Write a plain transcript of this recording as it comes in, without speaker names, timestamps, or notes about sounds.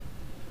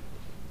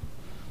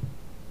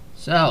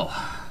So,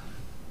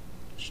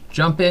 let's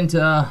jump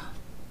into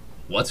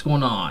what's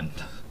going on.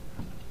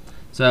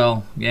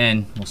 So,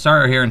 again, we'll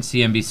start here in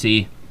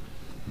CNBC.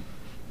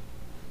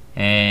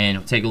 And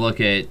we'll take a look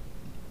at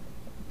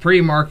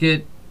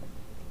pre-market.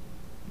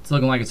 It's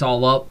looking like it's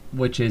all up,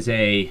 which is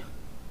a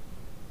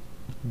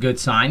good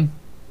sign.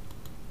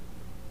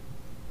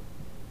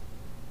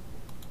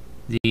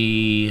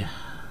 The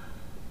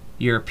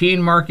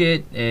European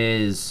market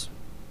is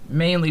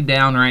mainly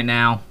down right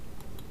now.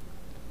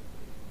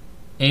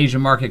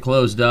 Asian market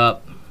closed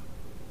up.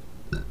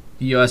 The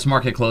US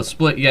market closed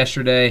split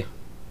yesterday.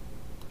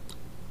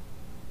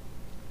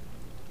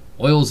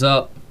 Oil's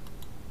up.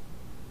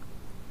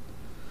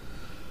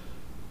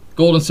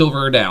 Gold and silver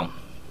are down.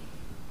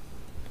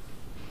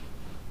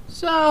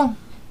 So,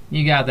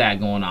 you got that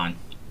going on.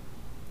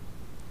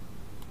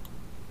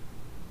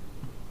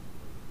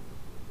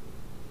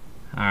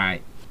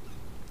 Alright.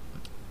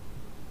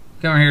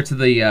 Coming here to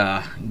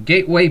the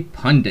Gateway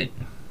Pundit.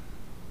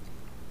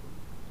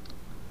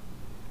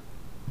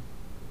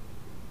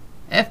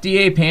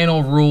 FDA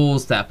panel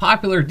rules that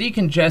popular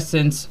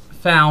decongestants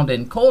found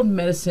in cold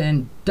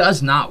medicine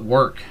does not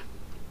work.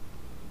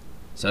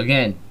 So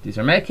again, these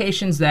are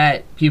medications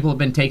that people have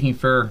been taking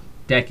for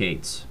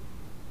decades.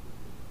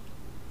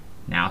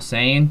 Now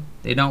saying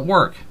they don't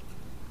work.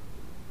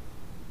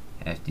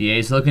 FDA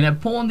is looking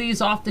at pulling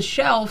these off the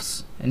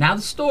shelves and out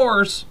of the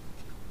stores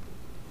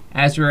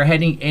as we're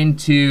heading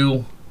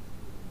into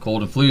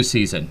cold and flu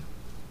season.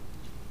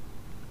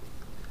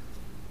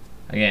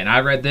 Again, I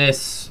read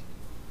this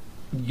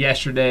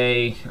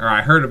yesterday, or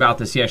I heard about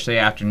this yesterday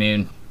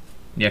afternoon,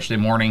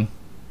 yesterday morning,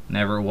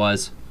 whenever it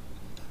was.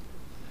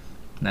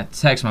 And I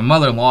texted my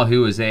mother-in-law,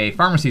 who is a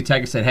pharmacy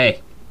tech, and said,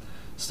 hey,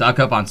 stock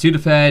up on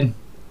Sudafed,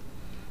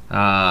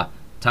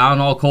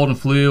 Tylenol, cold and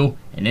flu,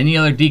 and any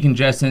other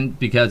decongestant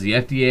because the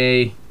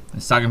FDA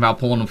is talking about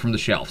pulling them from the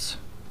shelves.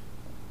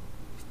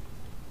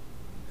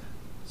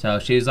 So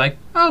she was like,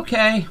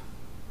 okay.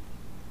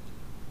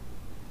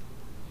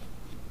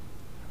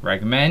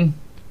 Recommend,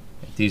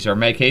 if these are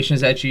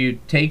medications that you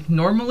take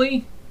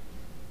normally,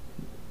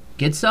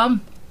 get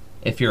some.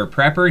 If you're a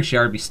prepper, you should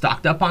already be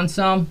stocked up on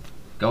some.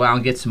 Go out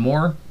and get some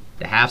more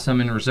to have some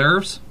in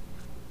reserves.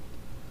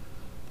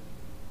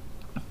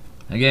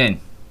 Again,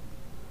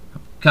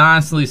 I'm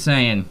constantly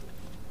saying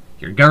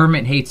your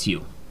government hates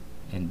you,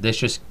 and this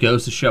just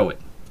goes to show it.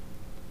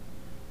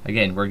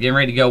 Again, we're getting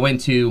ready to go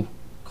into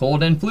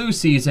cold and flu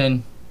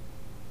season,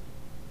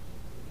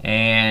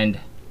 and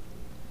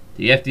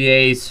the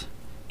FDA's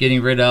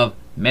getting rid of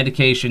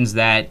medications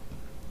that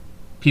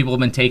people have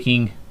been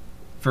taking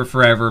for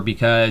forever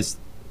because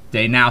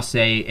they now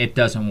say it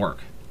doesn't work.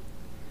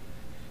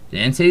 They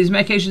didn't say these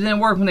medications didn't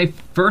work when they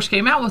first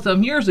came out with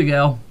them years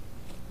ago,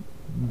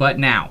 but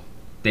now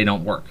they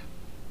don't work.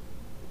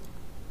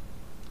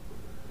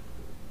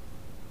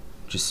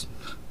 Just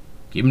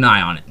keep an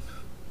eye on it.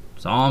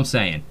 That's all I'm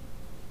saying.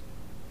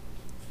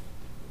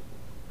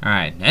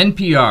 Alright,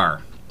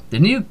 NPR. The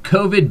new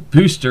COVID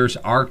boosters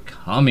are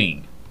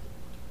coming.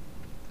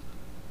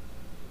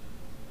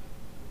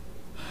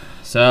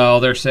 So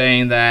they're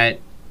saying that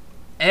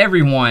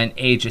everyone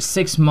ages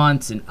 6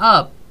 months and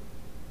up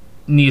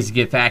needs to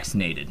get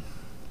vaccinated.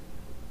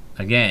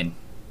 Again,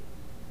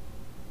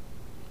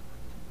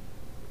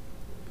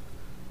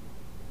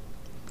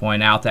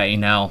 point out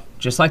that,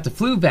 just like the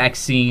flu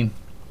vaccine,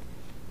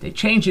 they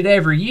change it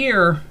every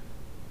year.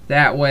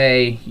 That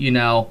way,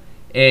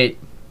 it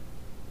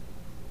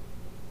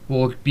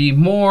will be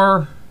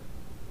more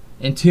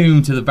in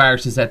tune to the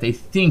viruses that they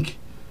think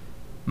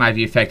might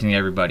be affecting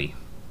everybody.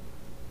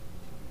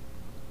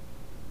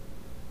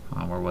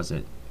 Where was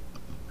it?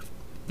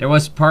 There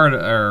was part,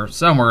 or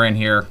somewhere in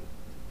here.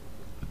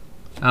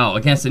 Oh,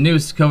 against the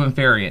newest COVID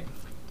variant.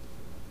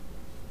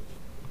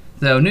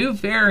 Though new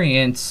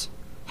variants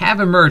have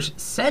emerged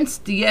since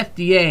the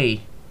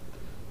FDA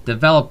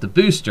developed the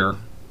booster.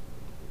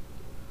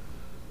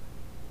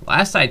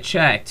 Last I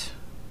checked,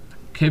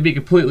 could be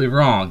completely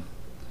wrong,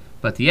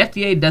 but the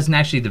FDA doesn't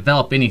actually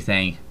develop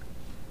anything.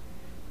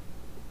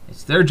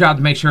 It's their job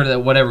to make sure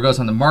that whatever goes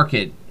on the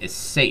market is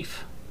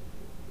safe.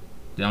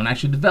 They don't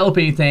actually develop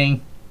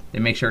anything. They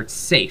make sure it's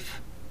safe.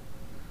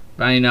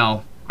 But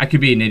I could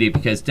be an idiot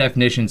because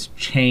definitions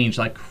change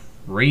like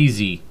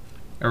crazy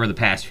over the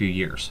past few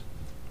years.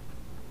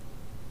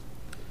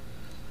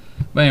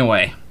 But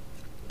anyway,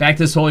 back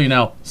to this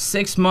whole,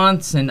 6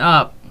 months and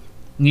up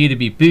need to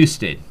be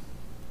boosted.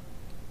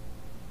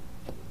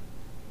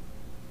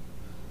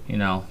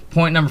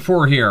 Point number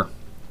 4 here.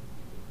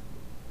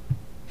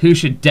 Who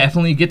should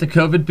definitely get the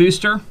COVID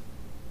booster?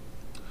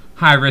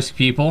 High-risk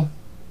people.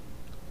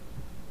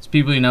 It's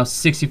people,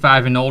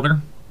 65 and older.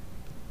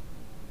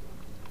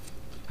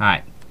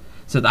 Alright.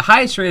 So the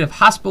highest rate of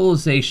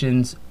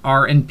hospitalizations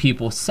are in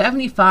people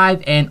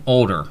 75 and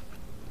older,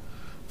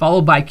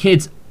 followed by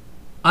kids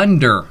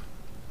under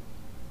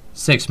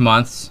 6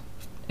 months,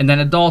 and then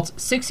adults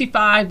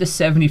 65 to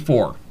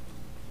 74.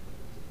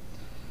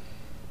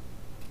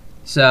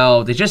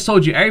 So they just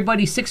told you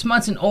everybody 6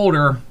 months and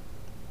older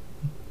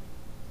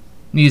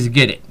needs to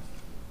get it.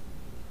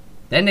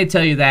 Then they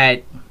tell you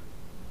that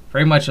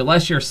pretty much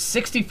unless you're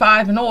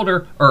 65 and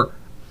older or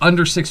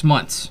under 6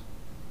 months.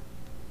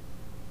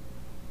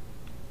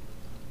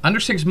 Under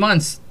 6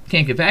 months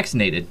can't get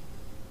vaccinated.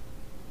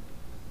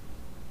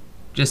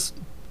 Just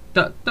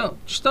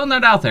throwing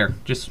that out there.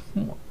 Just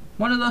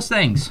one of those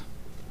things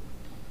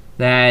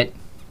that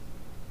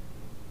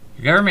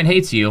your government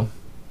hates you,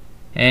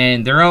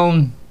 and their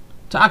own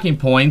talking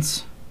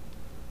points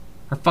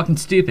are fucking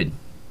stupid.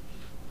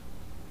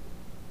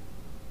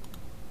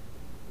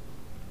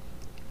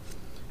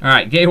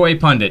 Alright, Gateway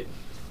Pundit.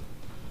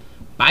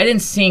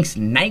 Biden sinks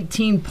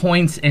 19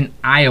 points in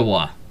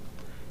Iowa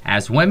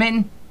as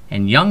women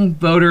and young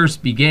voters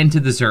begin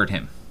to desert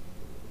him.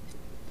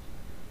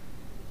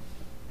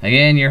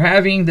 Again, you're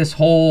having this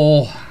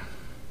whole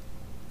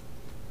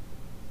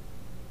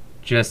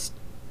just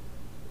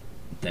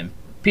the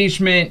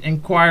impeachment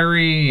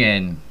inquiry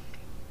and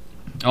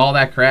all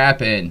that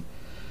crap and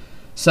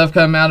stuff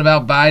coming out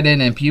about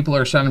Biden, and people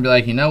are starting to be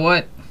like, you know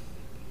what?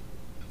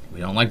 We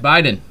don't like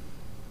Biden.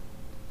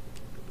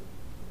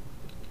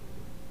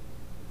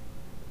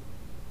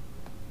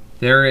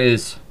 There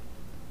is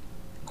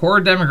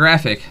core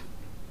demographic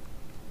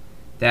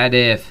that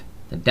if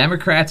the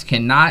Democrats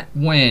cannot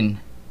win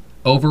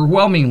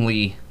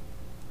overwhelmingly,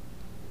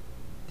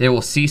 they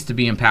will cease to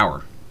be in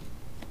power.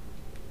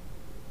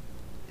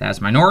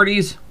 That's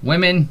minorities,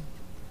 women,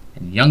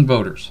 and young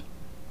voters.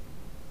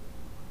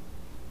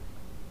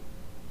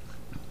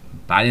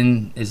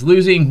 Biden is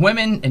losing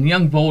women and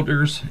young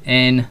voters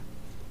in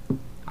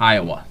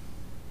Iowa.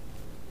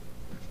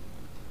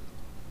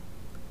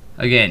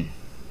 Again,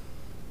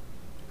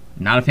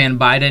 not a fan of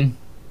Biden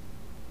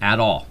at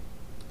all.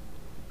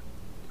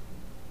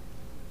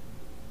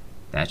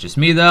 That's just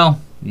me, though.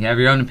 You have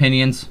your own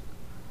opinions.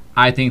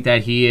 I think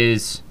that he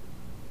is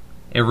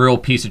a real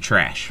piece of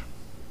trash.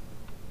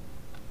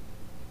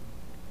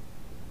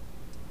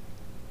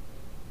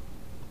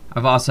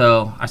 I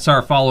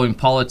started following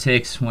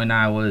politics when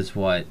I was,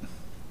 what?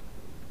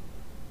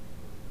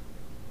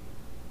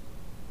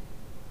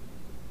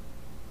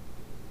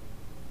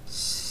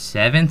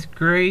 Seventh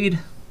grade?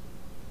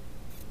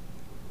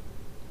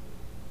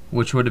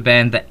 Which would have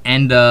been the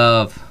end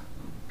of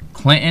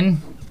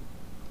Clinton.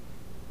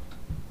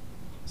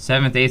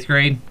 7th, 8th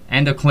grade.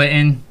 End of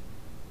Clinton.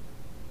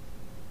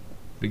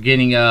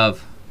 Beginning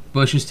of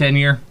Bush's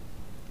tenure.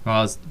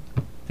 Well, I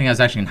think I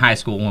was actually in high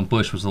school when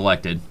Bush was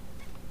elected.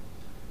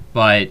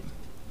 But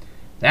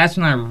that's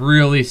when I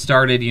really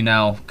started,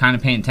 kind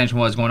of paying attention to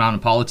what was going on in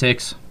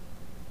politics.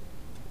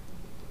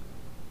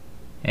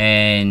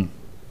 And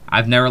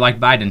I've never liked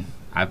Biden.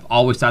 I've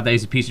always thought that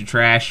he's a piece of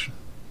trash.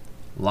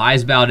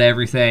 Lies about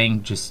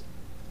everything. Just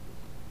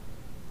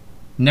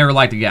never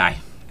liked the guy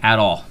at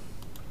all.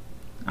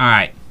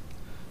 Alright.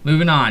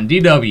 Moving on.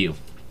 DW.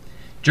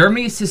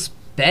 Germany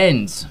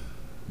suspends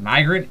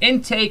migrant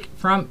intake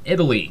from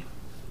Italy.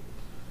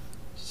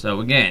 So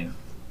again,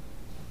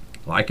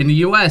 like in the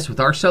U.S. with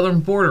our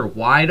southern border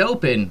wide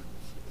open,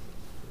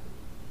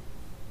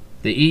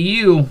 the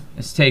EU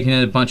is taking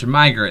in a bunch of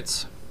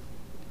migrants.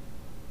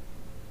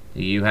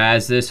 The EU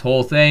has this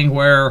whole thing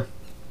where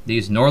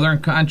these northern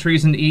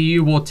countries in the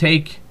EU will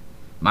take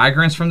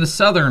migrants from the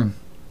southern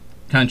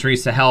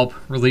countries to help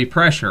relieve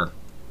pressure.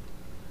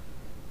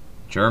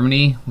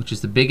 Germany, which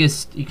is the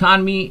biggest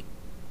economy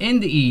in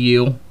the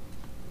EU,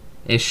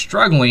 is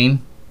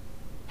struggling,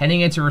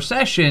 heading into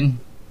recession.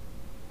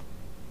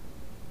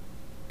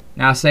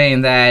 Now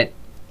saying that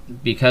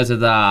because of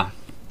the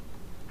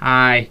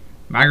high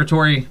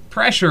migratory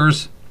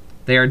pressures,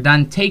 they are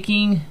done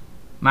taking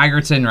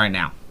migrants in right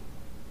now.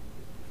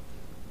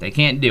 They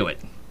can't do it.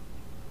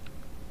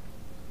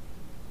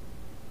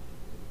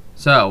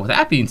 So, with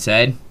that being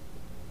said,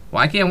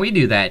 why can't we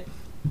do that?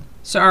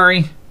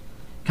 Sorry,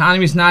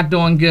 economy's not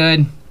doing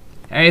good.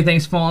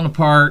 Everything's falling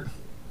apart.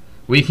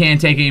 We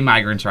can't take any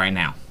migrants right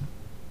now.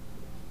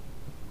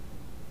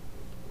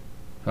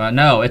 But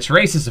no, it's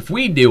racist if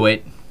we do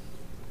it.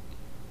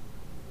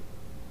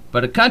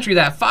 But a country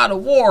that fought a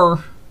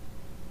war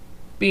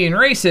being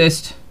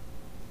racist,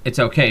 it's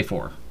okay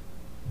for.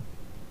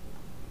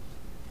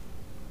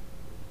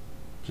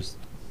 Just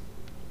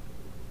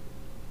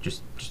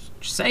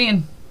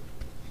saying.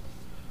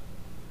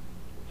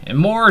 And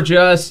more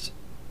just,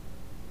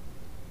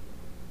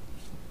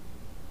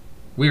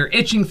 we're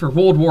itching for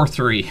World War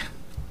III.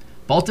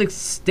 Baltic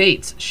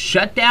states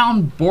shut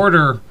down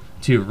border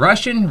to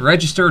Russian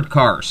registered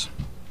cars.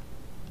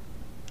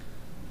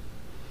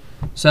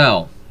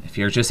 So, if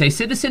you're just a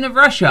citizen of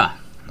Russia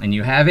and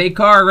you have a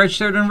car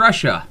registered in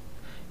Russia,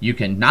 you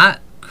cannot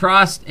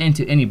cross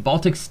into any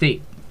Baltic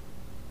state.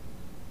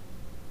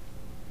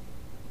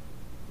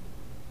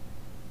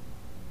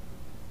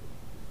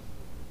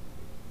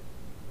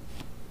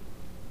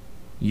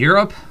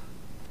 Europe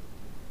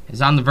is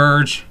on the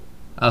verge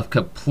of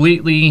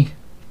completely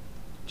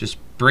just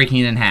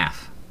breaking in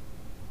half.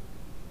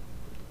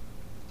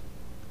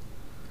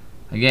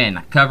 Again,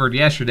 I covered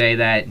yesterday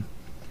that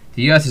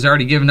the U.S. has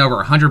already given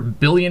over $100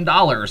 billion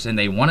and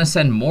they want to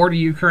send more to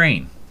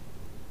Ukraine.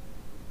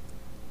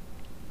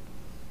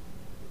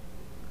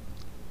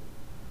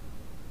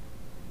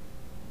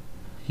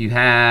 you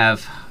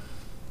have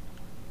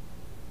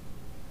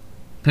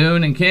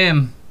Putin and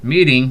Kim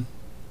meeting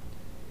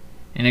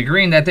and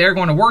agreeing that they're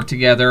going to work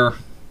together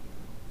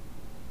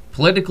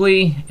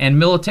politically and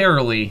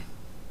militarily.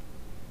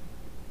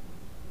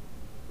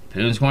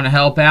 Putin's going to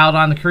help out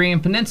on the Korean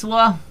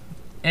Peninsula,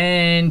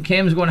 and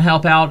Kim's going to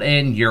help out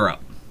in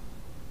Europe.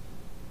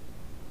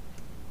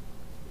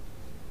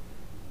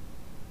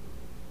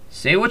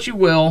 Say what you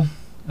will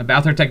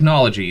about their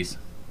technologies.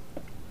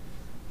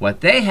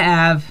 What they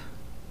have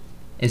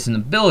is an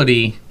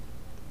ability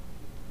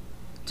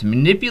to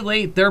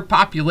manipulate their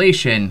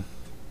population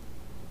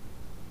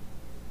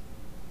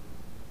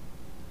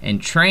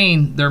and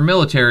train their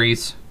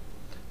militaries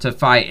to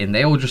fight, and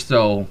they will just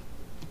throw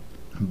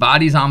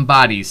bodies on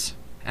bodies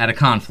at a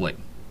conflict.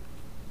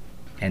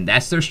 And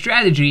that's their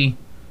strategy,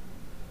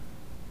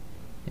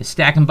 is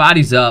stacking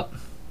bodies up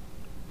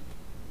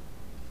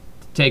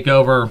to take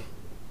over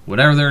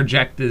whatever their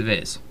objective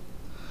is.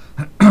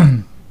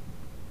 So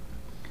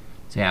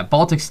yeah,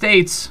 Baltic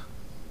states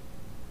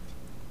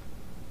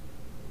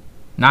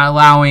not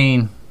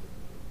allowing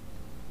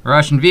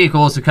Russian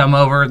vehicles to come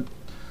over.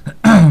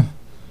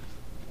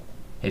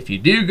 If you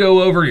do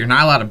go over, you're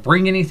not allowed to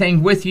bring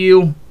anything with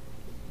you.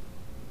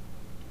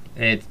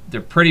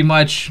 They're pretty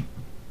much,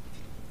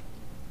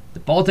 the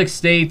Baltic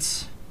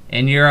states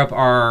and Europe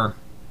are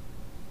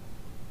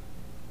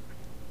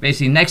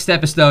basically, next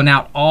step is throwing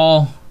out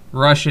all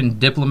Russian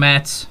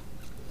diplomats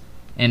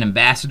and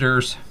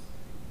ambassadors,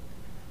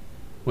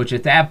 which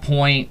at that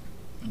point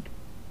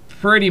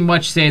pretty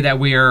much say that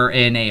we are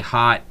in a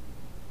hot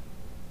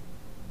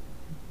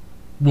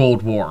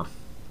world war.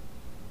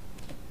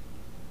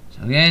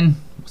 So again,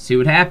 we'll see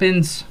what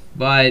happens,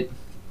 but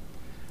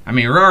I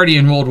mean, we're already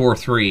in World War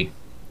III.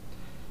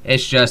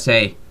 It's just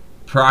a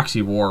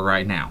proxy war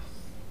right now.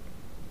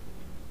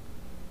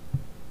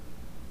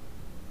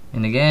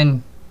 And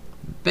again,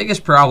 the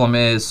biggest problem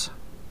is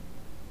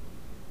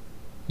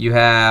you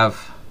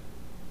have,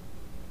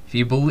 if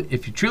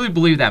you truly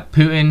believe that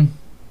Putin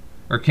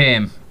or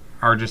Kim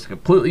are just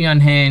completely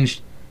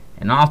unhinged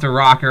and off the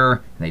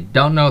rocker, and they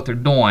don't know what they're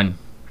doing,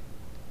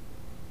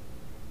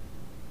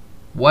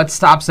 what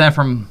stops them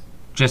from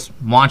just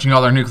launching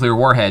all their nuclear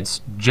warheads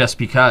just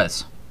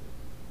because?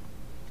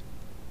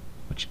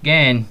 Which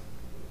again,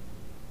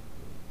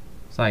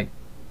 it's like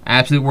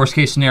absolute worst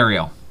case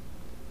scenario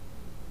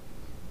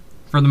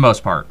for the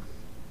most part.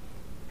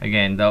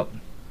 Again, the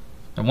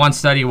one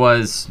study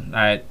was,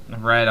 I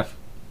read, I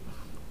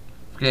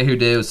forget who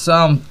did, it was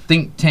some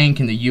think tank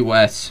in the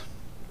US.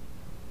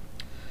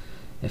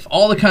 If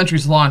all the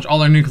countries launch all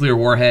their nuclear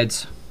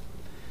warheads,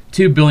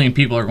 2 billion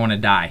people are going to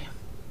die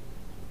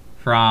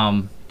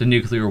from the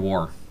nuclear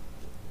war.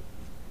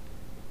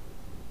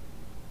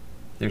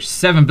 There's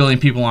 7 billion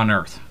people on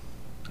Earth.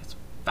 That's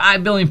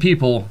 5 billion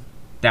people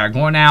that are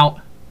going out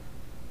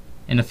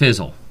in a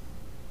fizzle.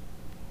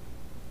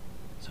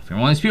 So if you're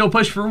one of these people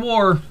push for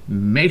war,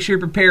 make sure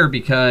you're prepared,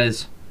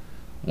 because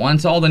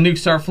once all the nukes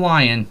start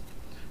flying,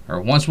 or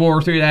once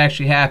World War III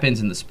actually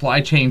happens and the supply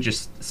chain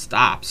just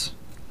stops,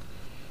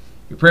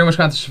 you're pretty much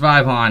going to have to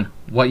survive on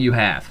what you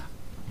have.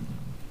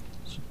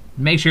 So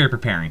make sure you're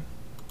preparing.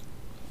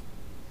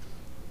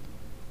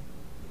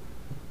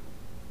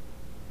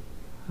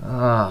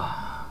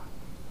 Oh,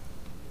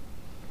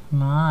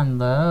 come on,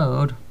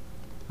 load.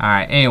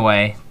 Alright,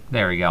 anyway,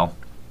 there we go.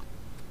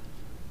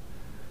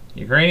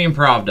 Ukrainian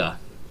Pravda.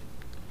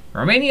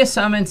 Romania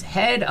summons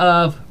head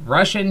of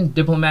Russian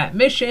diplomat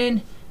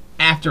mission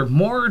after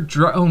more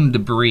drone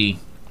debris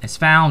is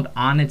found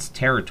on its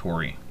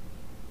territory.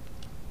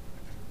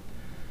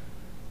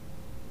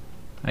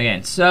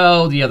 Again,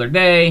 so the other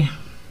day,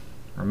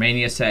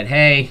 Romania said,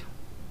 hey,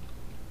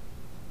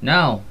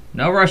 no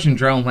Russian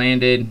drone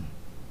landed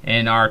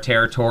in our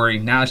territory.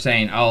 Now they're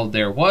saying, oh,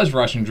 there was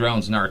Russian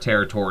drones in our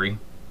territory.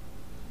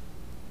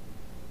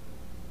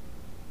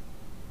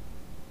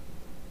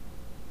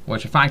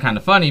 Which I find kind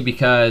of funny,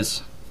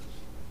 because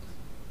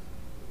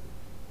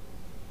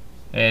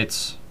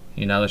it's,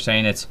 they're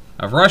saying it's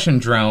a Russian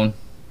drone,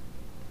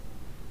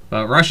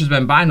 but Russia's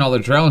been buying all their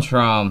drones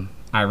from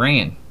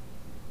Iran.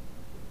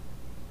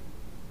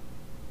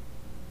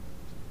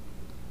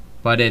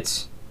 But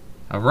it's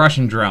a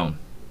Russian drone.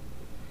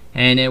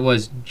 And it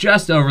was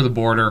just over the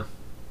border.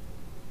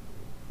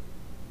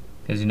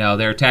 Because,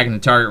 they're attacking the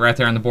target right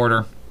there on the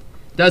border.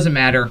 Doesn't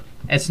matter.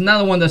 It's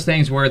another one of those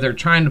things where they're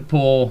trying to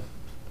pull.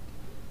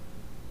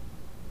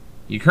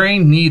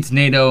 Ukraine needs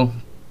NATO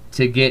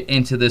to get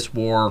into this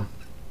war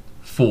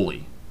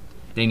fully.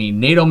 They need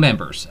NATO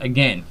members.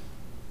 Again,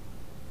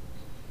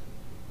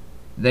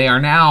 they are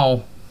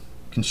now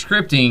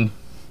conscripting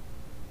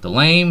the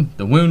lame,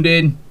 the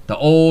wounded, the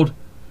old,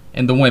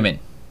 and the women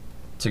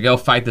to go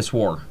fight this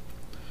war,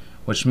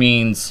 which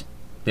means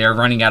they're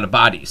running out of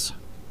bodies,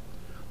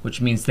 which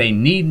means they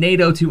need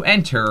NATO to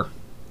enter,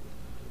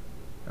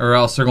 or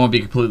else they're going to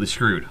be completely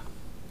screwed.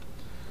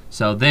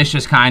 So this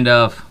just kind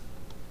of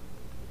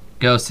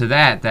goes to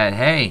that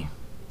hey,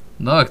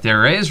 look,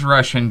 there is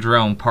Russian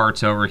drone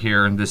parts over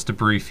here in this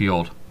debris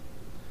field.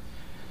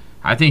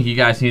 I think you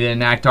guys need to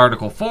enact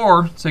Article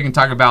 4 so you can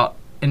talk about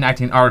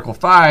enacting Article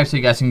 5 so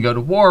you guys can go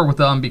to war with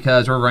them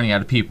because we're running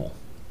out of people.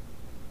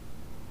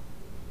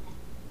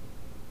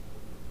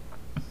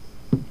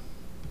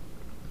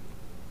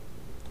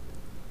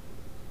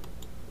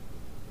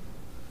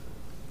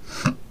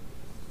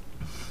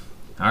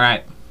 All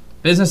right,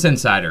 Business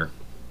Insider.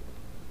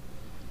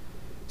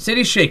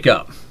 City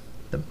shakeup.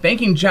 The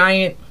banking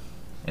giant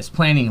is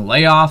planning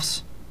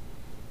layoffs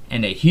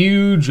and a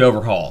huge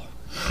overhaul.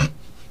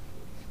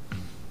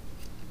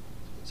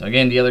 So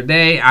again, the other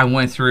day I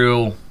went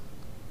through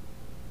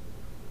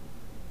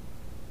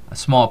a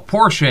small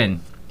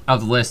portion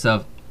of the list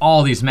of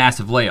all these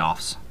massive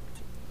layoffs.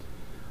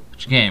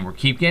 Which again, we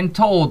keep getting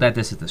told that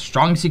this is the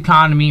strongest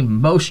economy,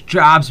 most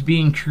jobs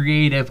being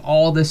created,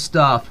 all this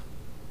stuff.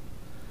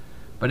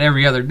 But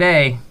every other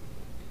day,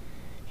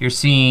 you're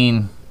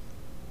seeing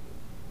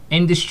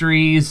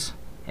industries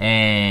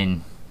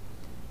and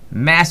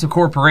massive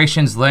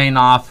corporations laying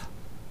off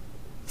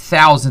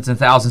thousands and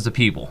thousands of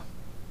people.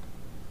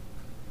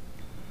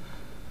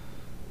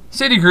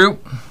 Citigroup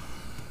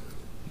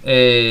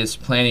is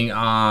planning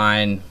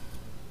on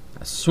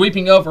a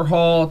sweeping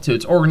overhaul to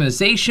its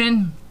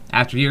organization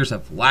after years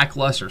of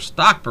lackluster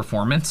stock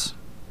performance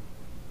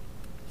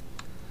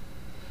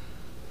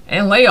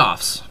and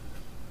layoffs.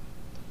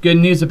 Good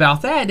news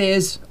about that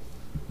is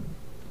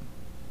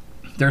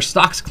their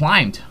stocks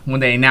climbed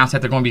when they announced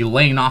that they're going to be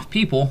laying off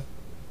people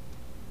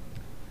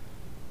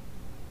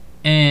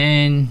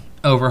and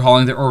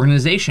overhauling their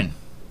organization.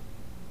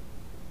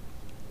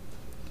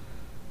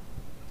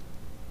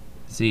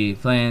 See,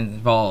 plan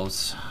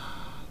involves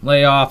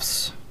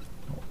layoffs,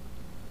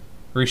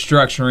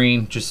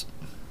 restructuring. Just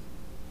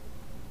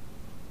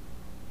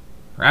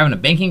we're having a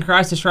banking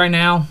crisis right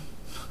now.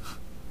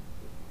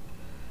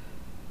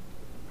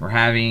 We're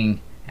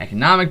having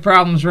economic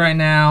problems right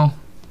now.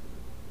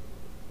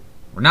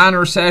 We're not in a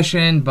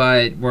recession,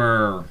 but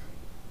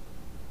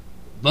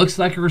looks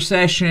like a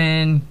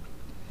recession.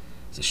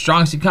 It's the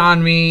strongest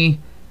economy.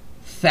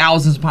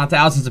 Thousands upon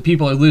thousands of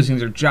people are losing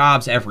their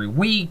jobs every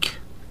week.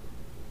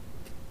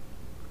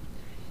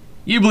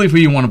 You believe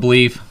what you want to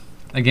believe.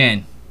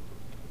 Again,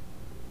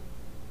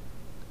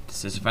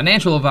 this is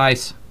financial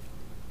advice.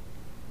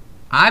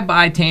 I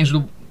buy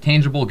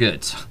tangible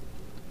goods.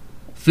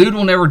 Food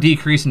will never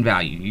decrease in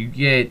value. You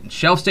get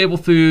shelf-stable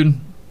food,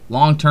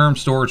 long-term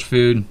storage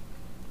food.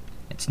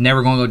 It's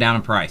never going to go down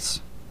in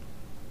price.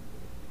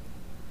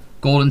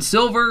 Gold and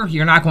silver,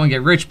 you're not going to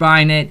get rich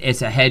buying it.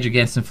 It's a hedge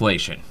against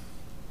inflation.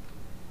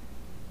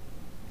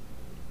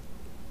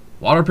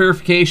 Water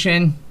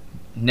purification,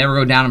 never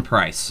go down in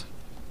price.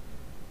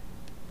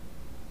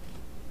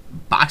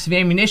 Box of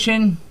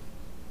ammunition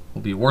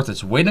will be worth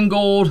its weight in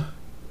gold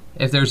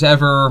if there's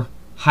ever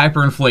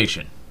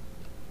hyperinflation.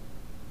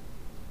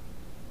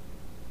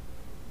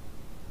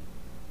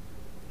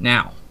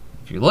 Now,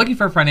 if you're looking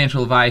for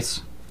financial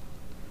advice,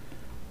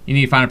 you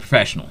need to find a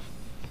professional.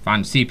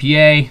 Find a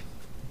CPA,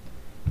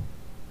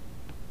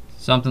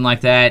 something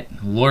like that,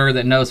 a lawyer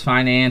that knows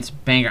finance,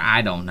 banker,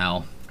 I don't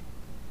know.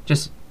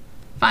 Just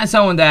find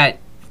someone that,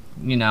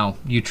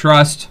 you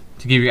trust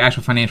to give you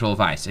actual financial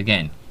advice.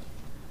 Again,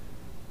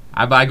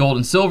 I buy gold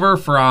and silver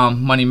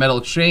from Money Metal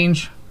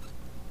Exchange.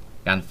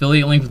 Got an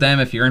affiliate link with them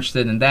if you're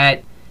interested in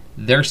that.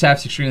 Their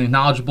staff's extremely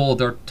knowledgeable.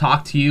 They'll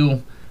talk to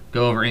you,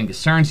 go over any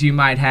concerns you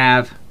might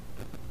have.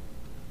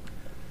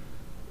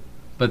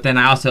 But then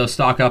I also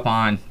stock up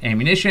on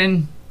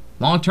ammunition,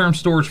 long-term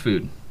storage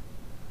food.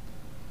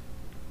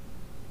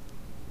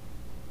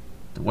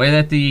 The way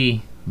that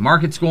the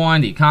market's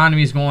going, the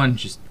economy's going,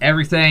 just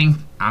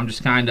everything, I'm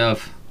preparing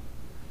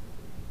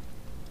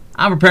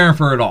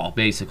for it all,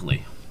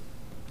 basically.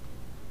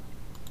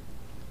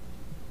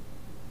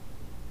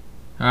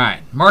 All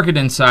right, Market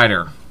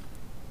Insider.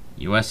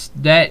 U.S.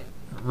 debt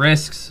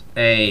risks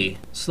a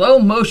slow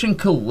motion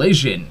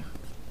collision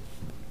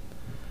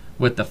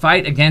with the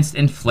fight against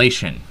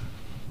inflation.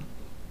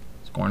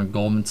 It's going to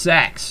Goldman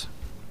Sachs.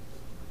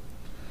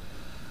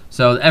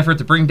 So the effort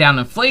to bring down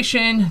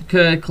inflation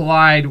could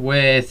collide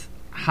with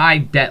high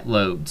debt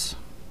loads.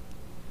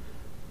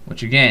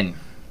 Which again,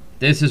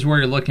 this is where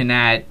you're looking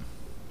at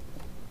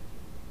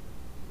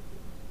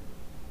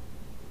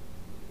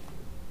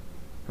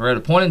we're at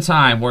a point in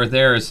time where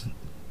there's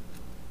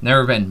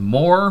never been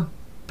more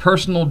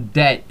personal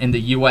debt in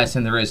the U.S.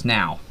 than there is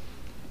now.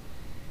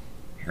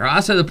 You're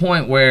also at the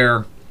point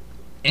where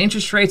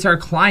interest rates are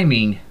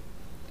climbing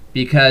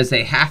because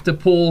they have to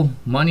pull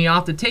money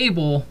off the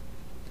table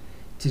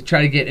to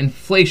try to get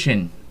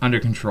inflation under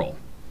control.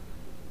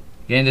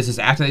 Again, this is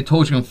after they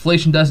told you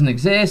inflation doesn't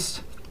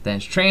exist, then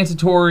it's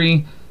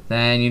transitory,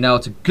 then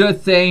it's a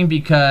good thing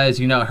because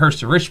it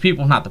hurts the rich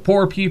people, not the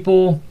poor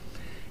people.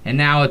 And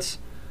now it's,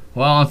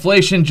 well,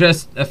 inflation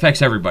just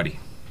affects everybody.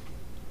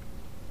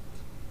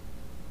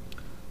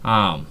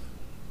 So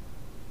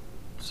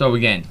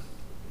again,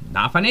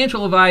 not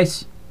financial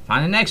advice.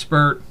 Find an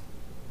expert.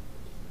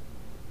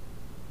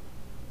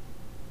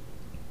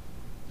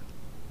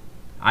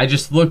 I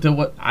just look at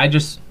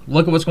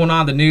what's going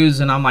on in the news,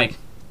 and I'm like,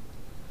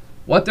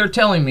 what they're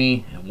telling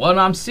me and what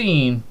I'm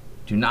seeing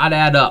do not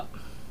add up.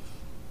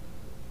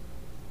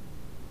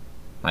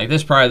 Like,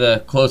 this is probably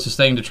the closest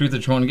thing to truth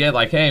that you want to get.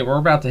 Like, hey, we're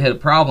about to hit a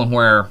problem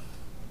where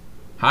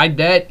high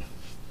debt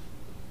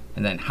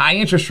and then high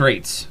interest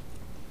rates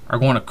are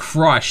going to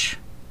crush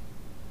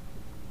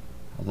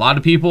a lot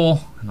of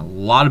people and a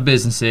lot of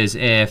businesses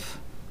if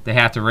they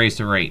have to raise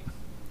the rate.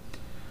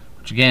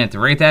 Which, again, at the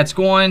rate that's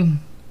going,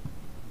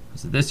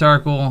 is it this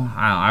article?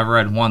 I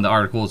read one of the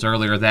articles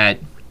earlier that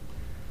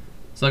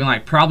it's looking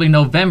like probably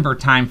November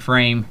time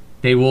frame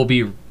they will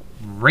be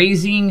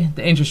raising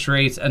the interest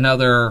rates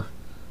another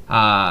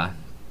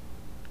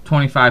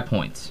 25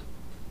 points.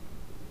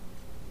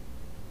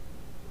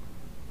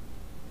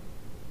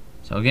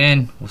 So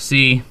again, we'll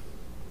see.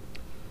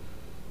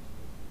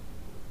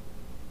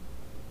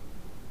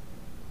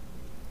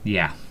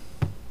 Yeah.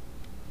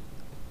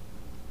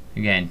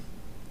 Again,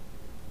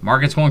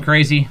 market's going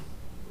crazy.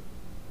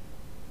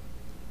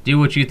 Do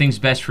what you think's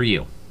best for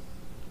you.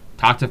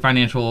 Talk to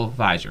financial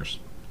advisors.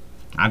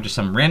 I'm just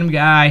some random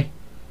guy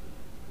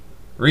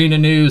reading the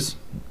news,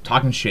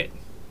 talking shit.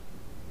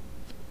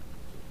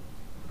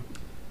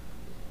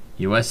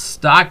 U.S.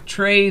 stock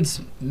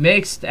trades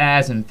mixed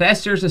as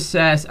investors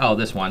assess. Oh,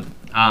 this one.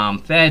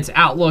 Fed's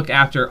outlook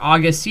after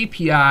August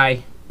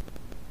CPI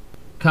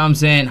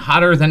comes in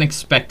hotter than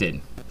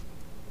expected.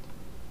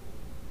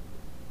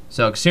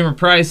 So consumer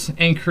price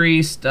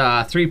increased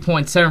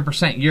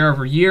 3.7% year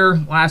over year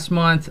last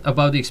month,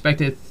 above the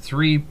expected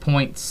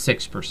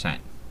 3.6%.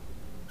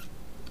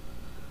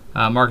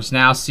 Markets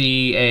now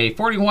see a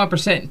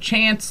 41%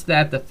 chance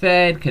that the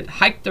Fed could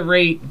hike the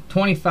rate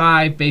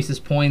 25 basis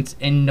points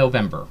in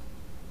November.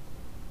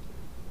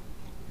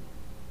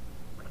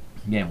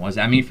 Again, what does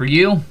that mean for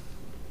you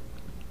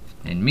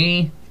and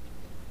me?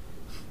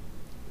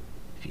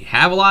 If you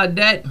have a lot of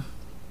debt,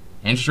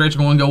 interest rates are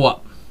going to go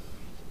up.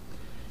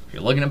 If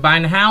you're looking at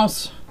buying a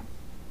house,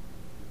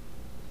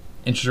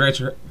 interest rates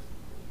are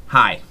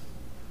high.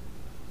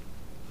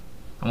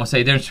 I want to say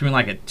the difference between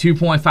like a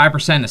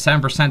 2.5% and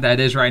 7% that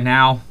it is right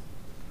now.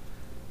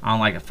 On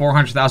like a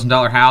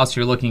 $400,000 house,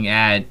 you're looking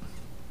at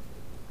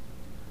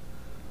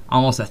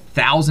almost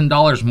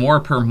 $1,000 more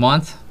per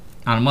month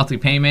on a monthly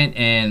payment,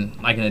 and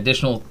like an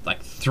additional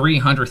like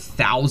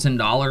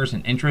 $300,000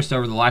 in interest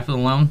over the life of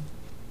the loan.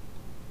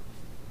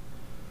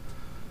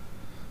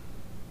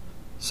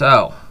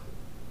 So,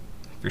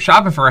 if you're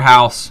shopping for a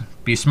house,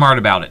 be smart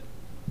about it.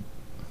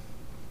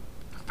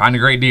 Find a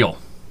great deal.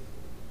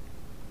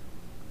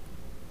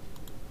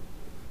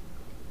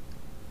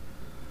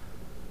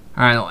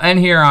 All right, we'll end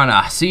here on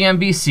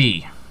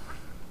CNBC.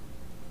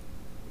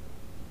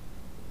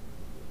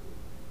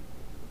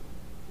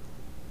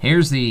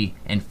 Here's the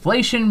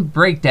inflation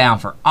breakdown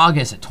for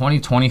August of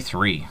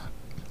 2023.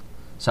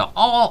 So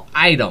all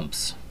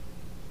items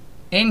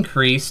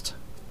increased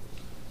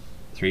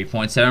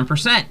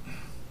 3.7%,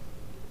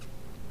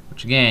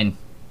 which again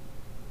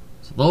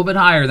is a little bit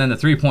higher than the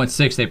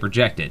 3.6 they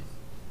projected.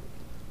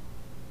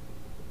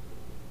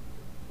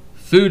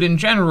 Food in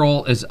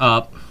general is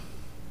up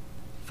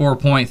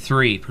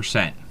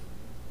 4.3%.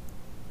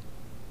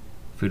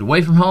 Food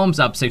away from home is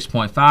up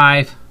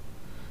 6.5%.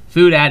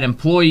 Food at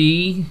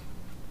employee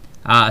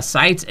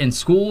sites and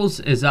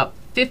schools is up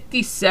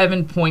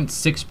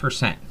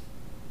 57.6%.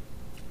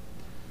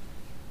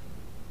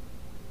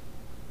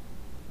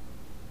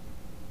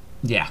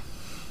 Yeah,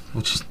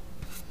 which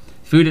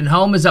food at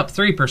home is up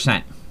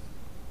 3%.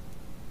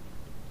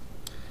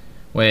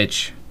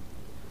 Which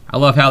I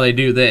love how they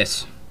do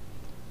this.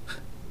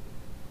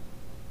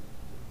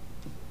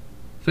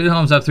 Food at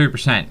home is up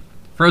 3%.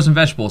 Frozen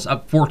vegetables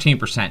up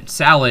 14%.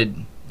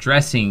 Salad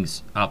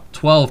dressings up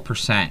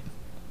 12%.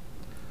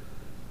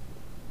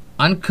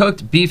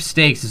 Uncooked beef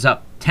steaks is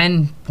up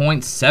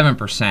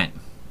 10.7%.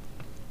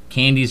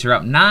 Candies are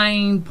up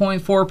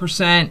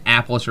 9.4%.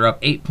 Apples are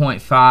up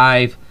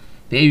 8.5%.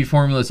 Baby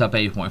formula is up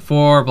 8.4%.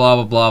 Blah,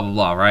 blah, blah, blah,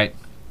 blah, right? It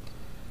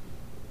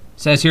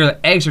says here that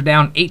eggs are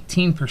down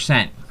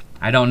 18%.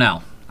 I don't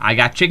know. I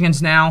got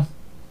chickens now.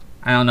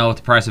 I don't know what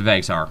the price of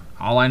eggs are.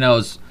 All I know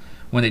is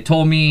when they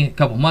told me a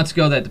couple months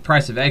ago that the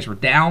price of eggs were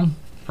down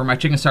for my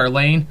chicken started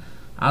laying,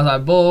 I was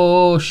like,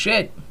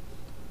 bullshit.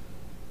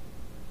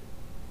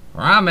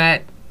 Where I'm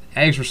at,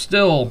 eggs are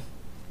still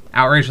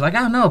outrageous. Like,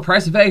 I don't know, the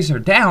price of eggs are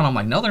down. I'm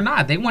like, no, they're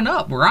not. They went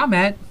up where I'm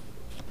at.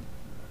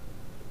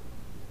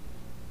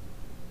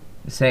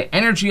 They say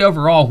energy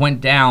overall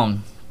went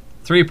down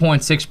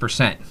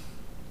 3.6%.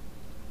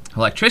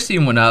 Electricity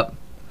went up,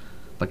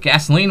 but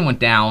gasoline went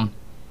down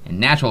and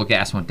natural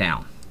gas went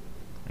down.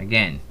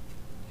 Again,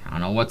 I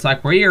don't know what's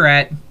like where you're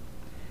at.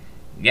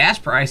 Gas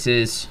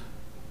prices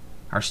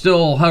are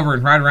still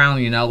hovering right around,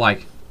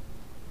 like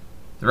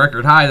the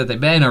record high that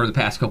they've been over the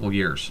past couple of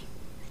years.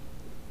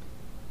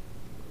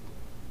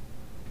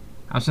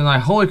 I'm saying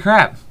like, holy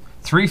crap,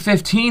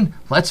 $3.15,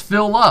 let's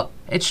fill up.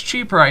 It's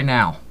cheap right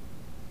now.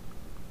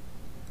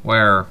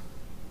 Where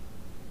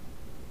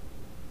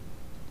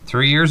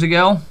 3 years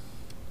ago,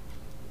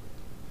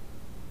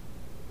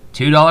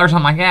 $2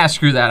 on my gas,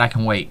 screw that, I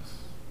can wait.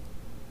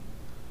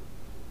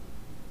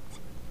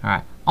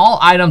 Alright, All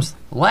items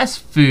less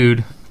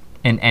food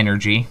and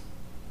energy,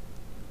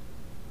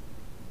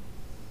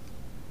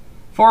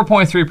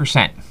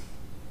 4.3%.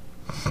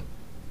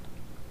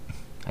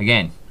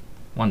 Again,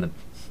 one of the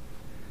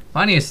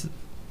funniest, in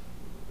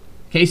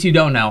case you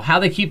don't know, how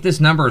they keep this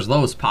number as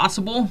low as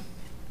possible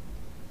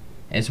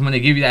is when they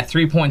give you that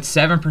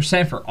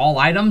 3.7% for all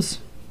items.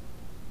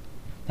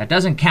 That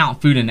doesn't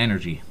count food and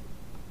energy.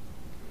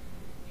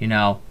 You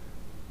know,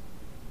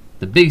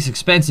 the biggest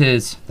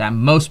expenses that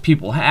most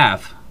people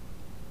have,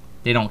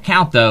 they don't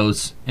count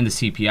those in the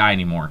CPI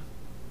anymore.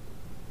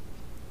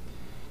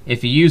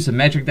 If you use the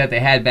metric that they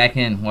had back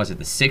in, was it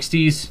the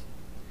 60s?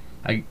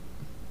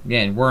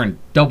 Again, we're in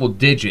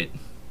double-digit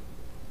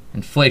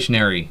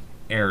inflationary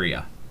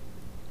area.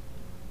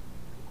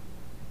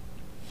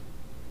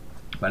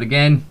 But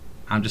again,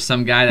 I'm just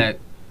some guy that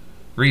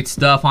reads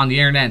stuff on the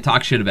internet and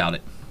talks shit about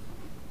it.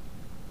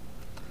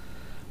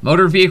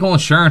 Motor vehicle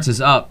insurance is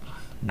up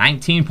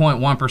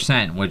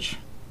 19.1%, which,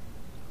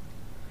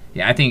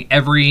 yeah, I think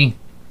every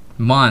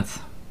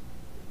month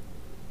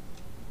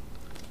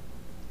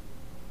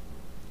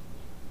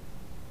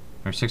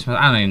or 6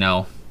 months, I don't even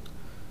know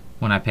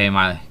when I pay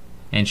my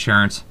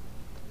insurance,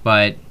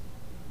 but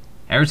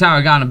every time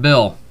I got a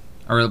bill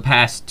over the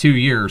past 2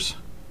 years,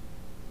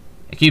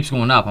 it keeps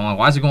going up. I'm like,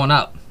 why is it going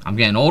up? I'm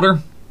getting older,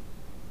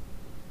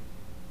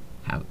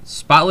 have a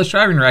spotless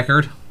driving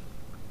record,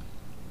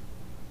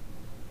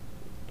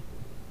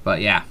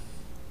 but yeah.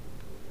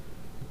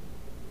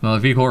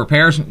 Motor vehicle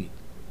repairs,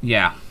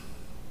 yeah,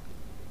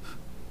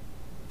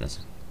 that's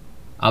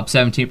up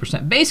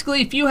 17%.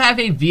 Basically, if you have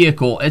a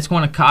vehicle, it's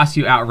going to cost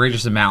you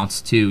outrageous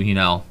amounts to, you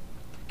know,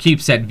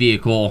 keep said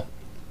vehicle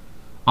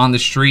on the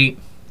street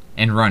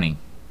and running.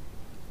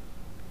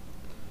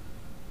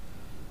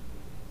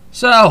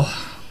 So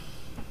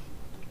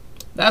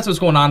that's what's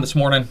going on this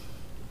morning,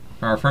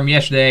 or from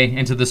yesterday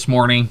into this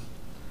morning.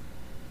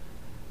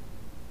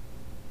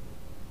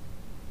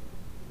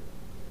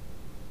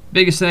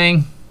 Biggest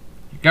thing,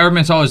 your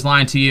government's always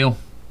lying to you.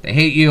 They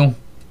hate you.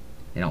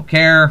 They don't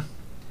care.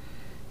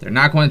 They're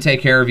not going to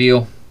take care of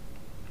you.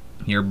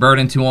 You're a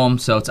burden to them,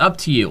 so it's up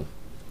to you.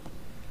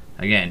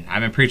 Again,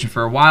 I've been preaching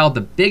for a while.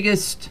 The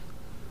biggest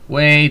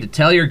way to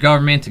tell your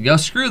government to go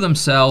screw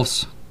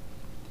themselves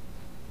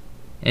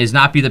is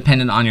not be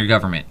dependent on your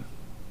government.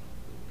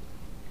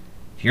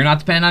 If you're not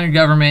dependent on your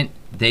government,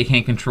 they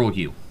can't control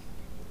you.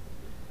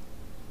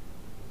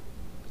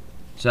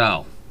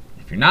 So,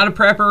 if you're not a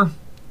prepper,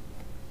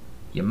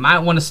 you might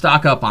want to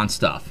stock up on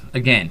stuff.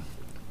 Again,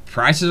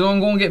 prices are only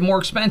going to get more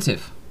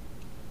expensive.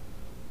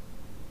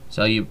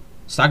 So you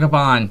stock up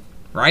on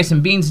rice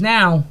and beans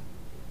now.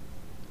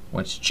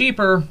 What's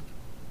cheaper,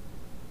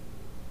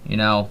 you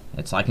know,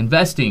 it's like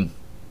investing.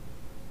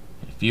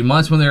 In a few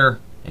months when they're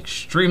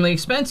extremely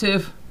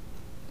expensive,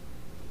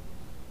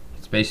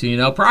 it's basically, you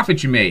know,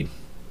 profit you made.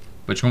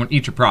 But you're going to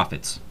eat your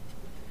profits.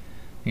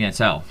 Again,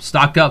 so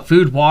stock up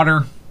food,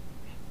 water,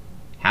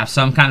 have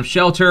some kind of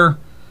shelter,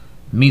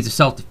 means of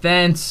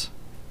self-defense.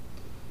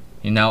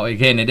 You know,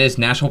 again, it is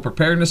National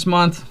Preparedness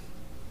Month.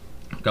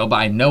 Go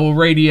buy NOAA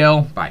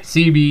Radio, buy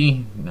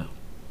CB, you know,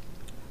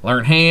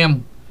 learn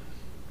ham.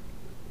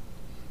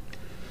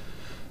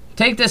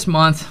 Take this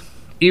month,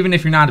 even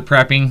if you're not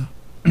prepping,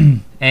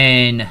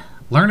 and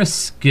learn a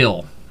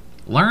skill.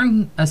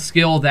 Learn a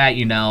skill that,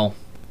 you know,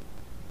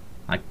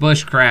 like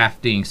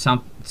bushcrafting,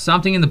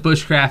 something in the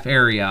bushcraft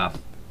area.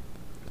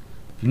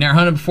 If you've never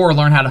hunted before,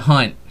 learn how to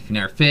hunt. If you've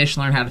never fished,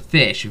 learn how to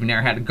fish. If you've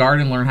never had to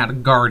garden, learn how to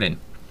garden.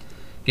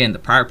 Again, the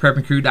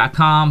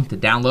privatepreppingcrew.com, the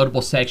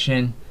downloadable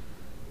section,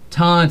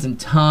 tons and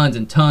tons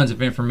and tons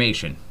of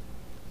information.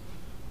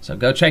 So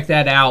go check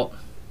that out.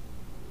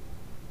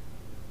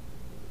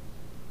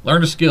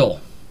 Learn a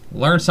skill.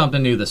 Learn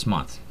something new this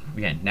month.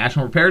 Again,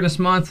 National Preparedness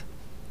Month.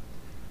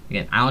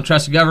 Again, I don't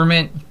trust the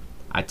government.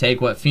 I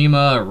take what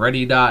FEMA or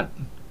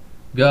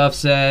ready.gov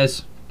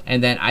says,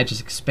 and then I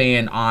just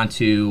expand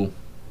onto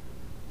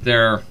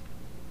their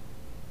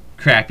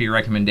crappy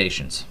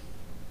recommendations.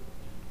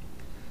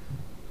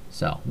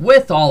 So,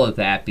 with all of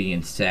that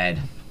being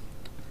said,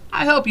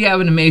 I hope you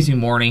have an amazing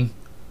morning.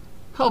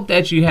 Hope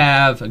that you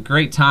have a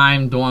great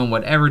time doing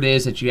whatever it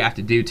is that you have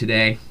to do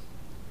today.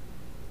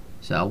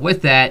 So,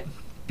 with that,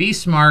 be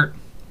smart,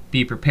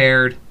 be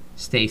prepared,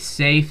 stay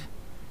safe,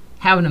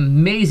 have an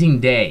amazing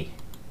day,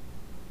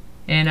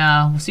 and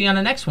we'll see you on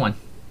the next one.